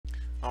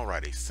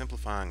Alrighty,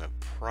 simplifying a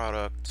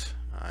product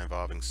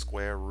involving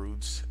square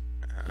roots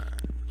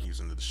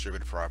using the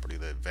distributive property,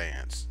 the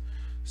advanced.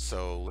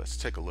 So let's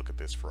take a look at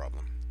this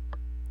problem.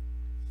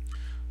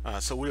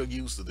 So we'll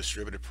use the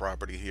distributive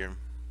property here,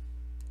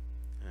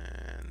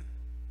 and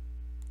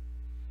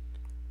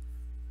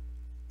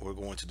we're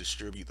going to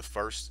distribute the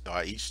first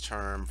each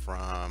term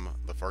from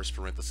the first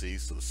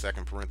parentheses to the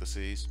second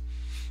parentheses.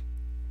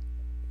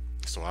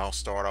 So I'll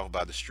start off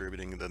by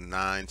distributing the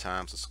 9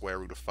 times the square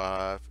root of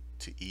 5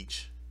 to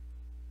each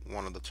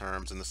one of the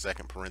terms in the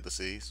second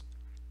parentheses.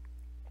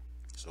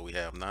 So we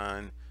have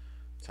 9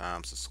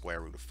 times the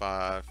square root of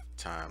 5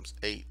 times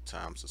 8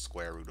 times the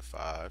square root of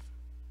 5,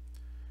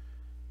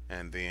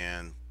 and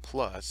then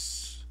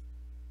plus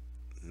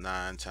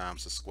 9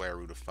 times the square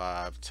root of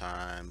 5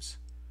 times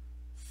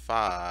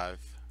 5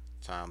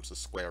 times the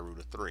square root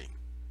of 3.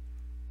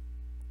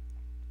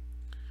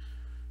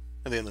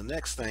 And then the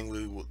next thing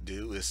we will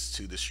do is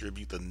to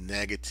distribute the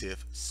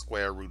negative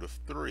square root of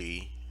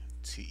 3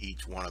 to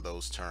each one of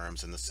those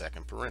terms in the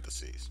second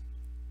parentheses.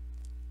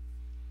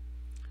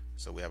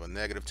 So we have a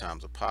negative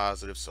times a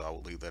positive, so I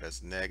will leave that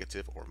as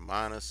negative or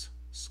minus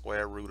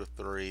square root of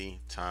 3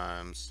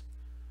 times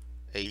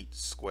 8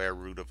 square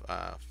root of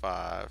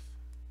 5,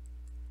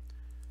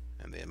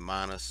 and then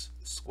minus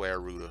square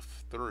root of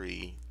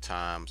 3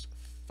 times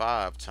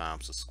 5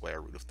 times the square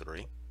root of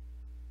 3,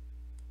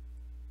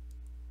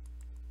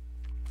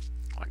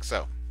 like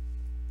so.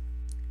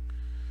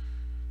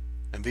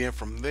 And then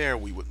from there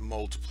we would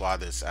multiply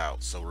this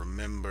out. So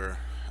remember,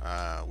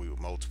 we would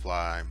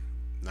multiply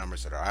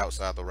numbers that are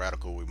outside the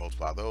radical, we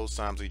multiply those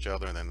times each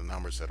other, and then the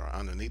numbers that are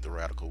underneath the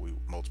radical, we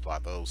multiply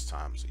those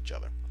times each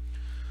other.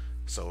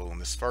 So in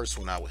this first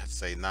one, I would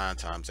say 9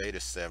 times 8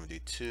 is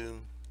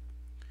 72,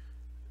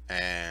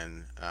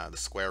 and the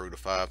square root of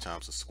 5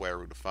 times the square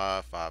root of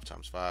 5, 5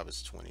 times 5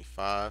 is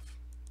 25.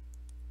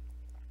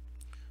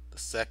 The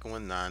second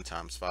one, 9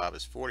 times 5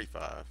 is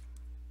 45,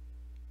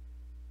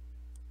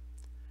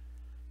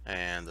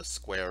 and the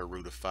square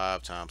root of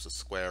 5 times the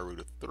square root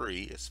of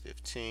 3 is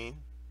 15.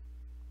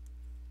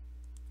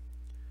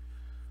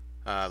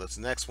 This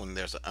next one,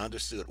 there's an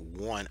understood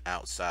 1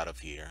 outside of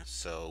here,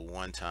 so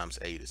 1 times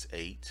 8 is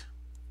 8.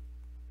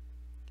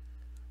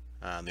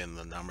 Then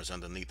the numbers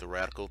underneath the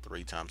radical,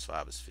 3 times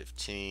 5 is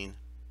 15.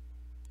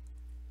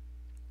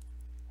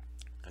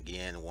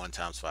 Again, 1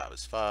 times 5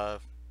 is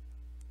 5.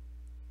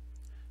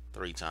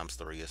 3 times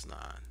 3 is 9.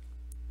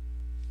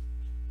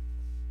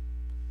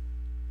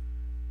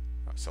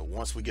 So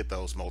once we get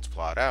those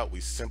multiplied out, we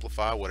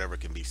simplify whatever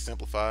can be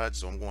simplified.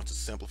 So I'm going to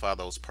simplify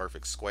those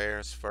perfect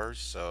squares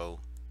first. So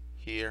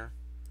here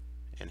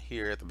and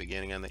here at the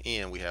beginning and the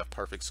end, we have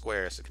perfect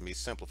squares that can be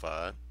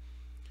simplified.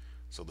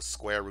 So the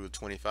square root of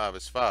 25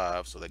 is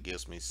 5, so that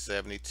gives me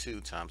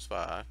 72 times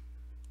 5.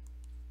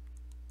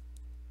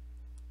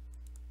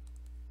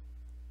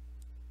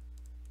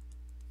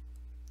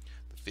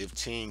 The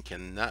 15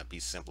 cannot be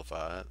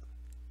simplified.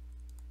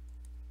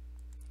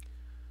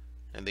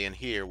 And then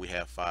here we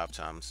have 5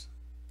 times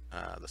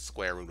the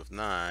square root of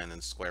 9, and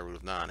the square root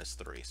of 9 is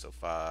 3, so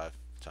 5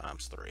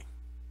 times 3.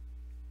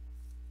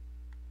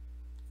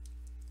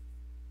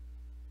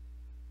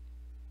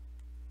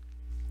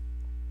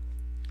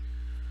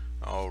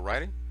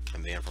 Alrighty,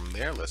 and then from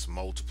there, let's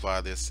multiply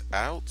this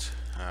out.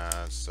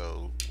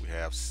 So we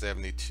have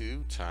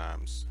 72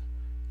 times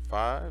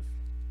 5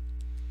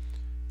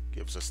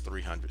 gives us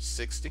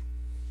 360.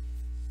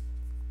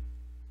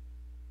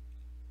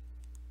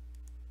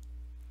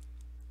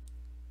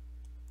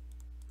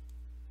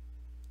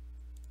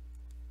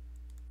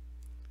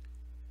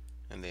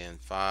 And then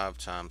 5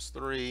 times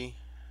 3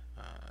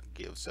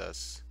 gives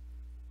us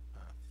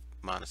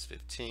minus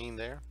 15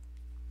 there.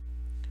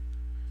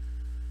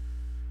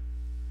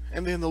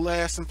 And then the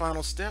last and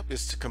final step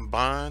is to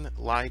combine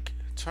like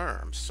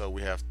terms. So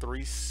we have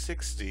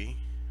 360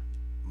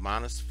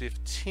 minus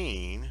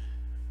 15.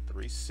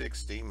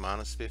 360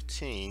 minus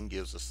 15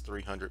 gives us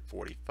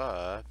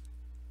 345.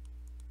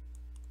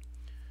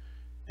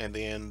 And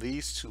then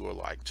these two are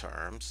like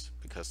terms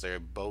because they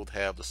both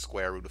have the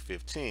square root of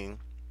 15.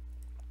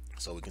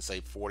 So we can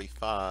say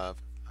 45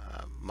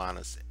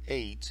 minus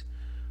 8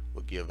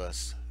 will give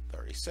us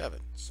 37.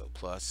 So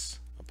plus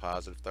a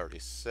positive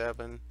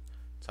 37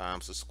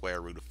 times the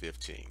square root of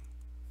 15.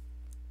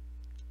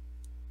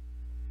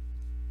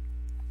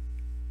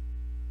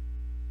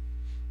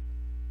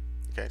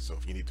 Okay, so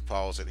if you need to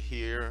pause it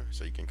here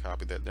so you can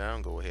copy that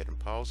down, go ahead and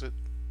pause it.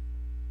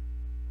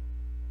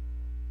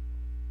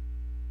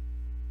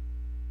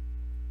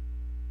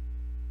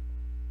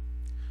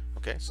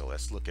 Okay, so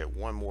let's look at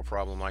one more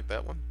problem like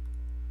that one.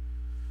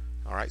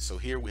 Alright, so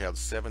here we have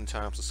 7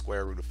 times the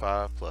square root of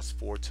 5 plus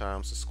 4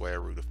 times the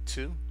square root of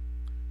 2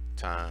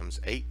 times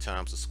 8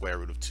 times the square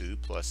root of 2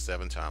 plus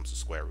 7 times the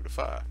square root of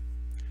 5.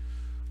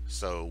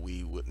 So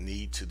we would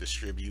need to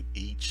distribute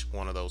each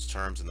one of those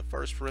terms in the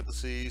first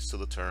parentheses to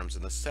the terms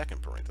in the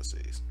second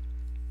parentheses.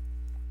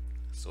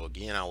 So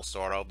again, I will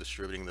start off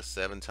distributing the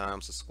 7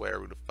 times the square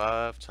root of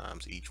 5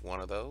 times each one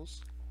of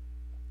those.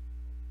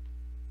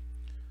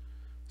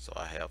 So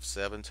I have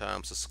 7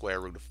 times the square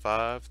root of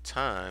 5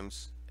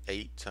 times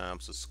 8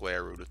 times the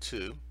square root of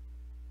 2.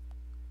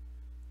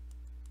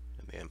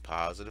 And then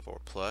positive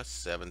or plus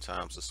 7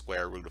 times the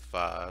square root of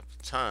 5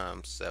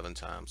 times 7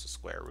 times the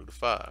square root of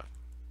 5.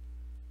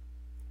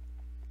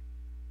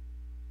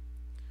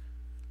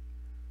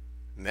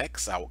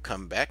 Next, I will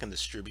come back and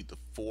distribute the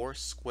 4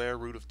 square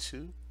root of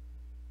 2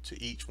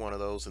 to each one of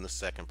those in the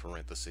second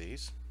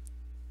parentheses.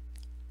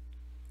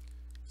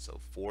 So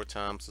 4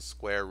 times the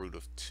square root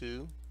of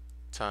 2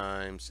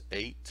 times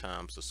 8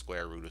 times the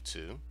square root of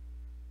 2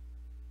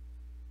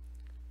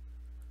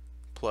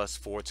 plus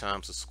 4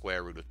 times the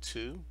square root of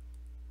 2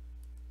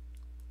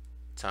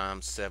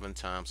 times 7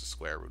 times the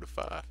square root of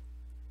 5.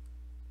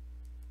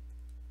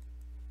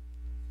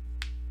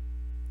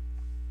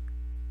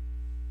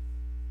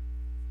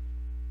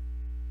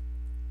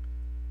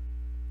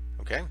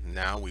 Okay,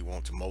 now we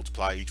want to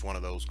multiply each one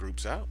of those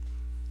groups out.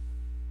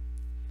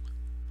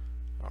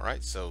 All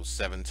right, so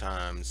 7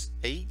 times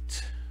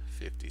 8,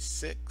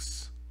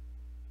 56.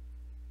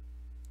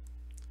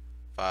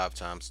 5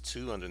 times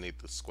 2 underneath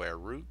the square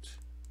root,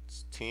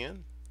 it's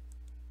 10.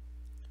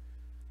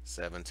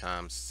 7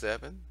 times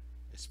 7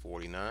 is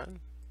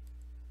 49.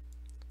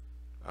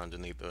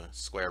 Underneath the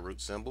square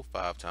root symbol,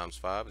 5 times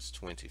 5 is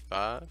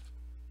 25.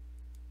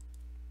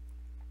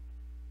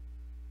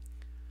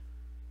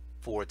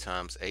 4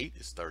 times 8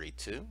 is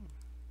 32.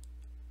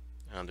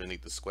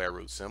 Underneath the square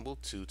root symbol,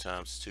 2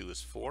 times 2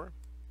 is 4.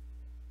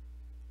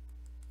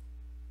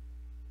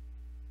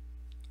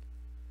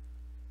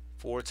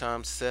 4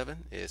 times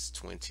 7 is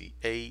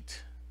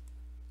 28.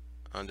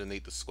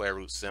 Underneath the square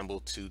root symbol,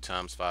 2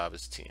 times 5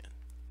 is 10.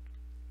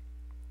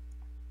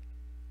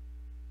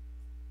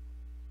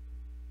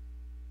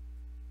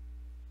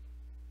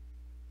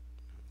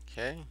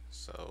 Okay,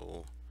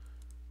 so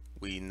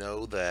we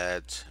know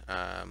that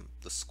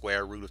the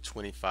square root of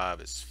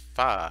 25 is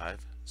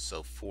 5,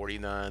 so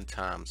 49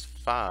 times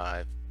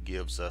 5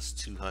 gives us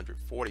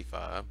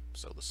 245.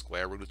 So the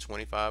square root of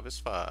 25 is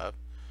 5.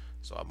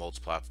 So I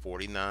multiply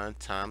 49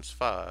 times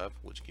 5,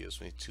 which gives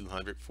me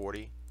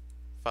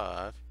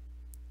 245.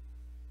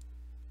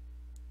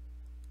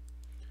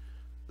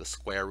 The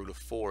square root of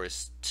 4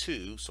 is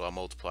 2, so I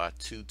multiply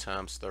 2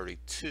 times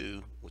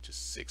 32, which is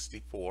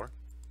 64.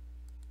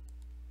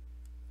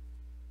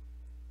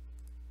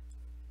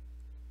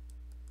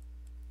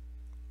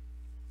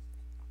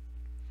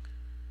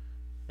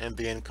 And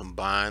then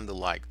combine the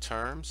like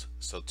terms.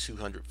 So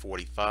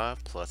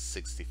 245 plus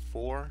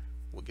 64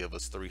 will give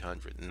us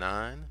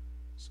 309.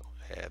 So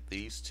add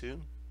these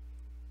two.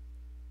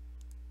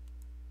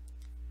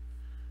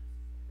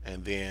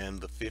 And then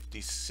the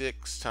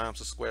 56 times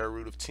the square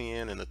root of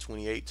 10 and the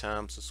 28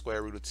 times the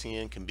square root of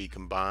 10 can be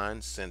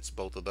combined since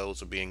both of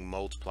those are being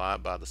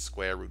multiplied by the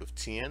square root of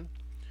 10.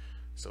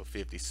 So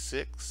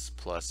 56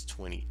 plus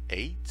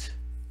 28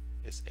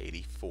 is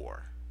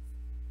 84.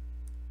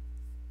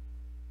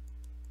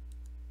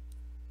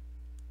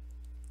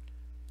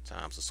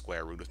 Times the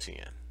square root of 10.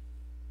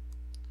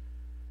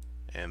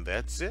 And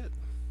that's it.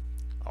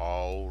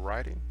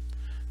 Alrighty.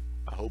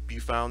 I hope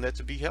you found that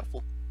to be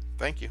helpful.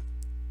 Thank you.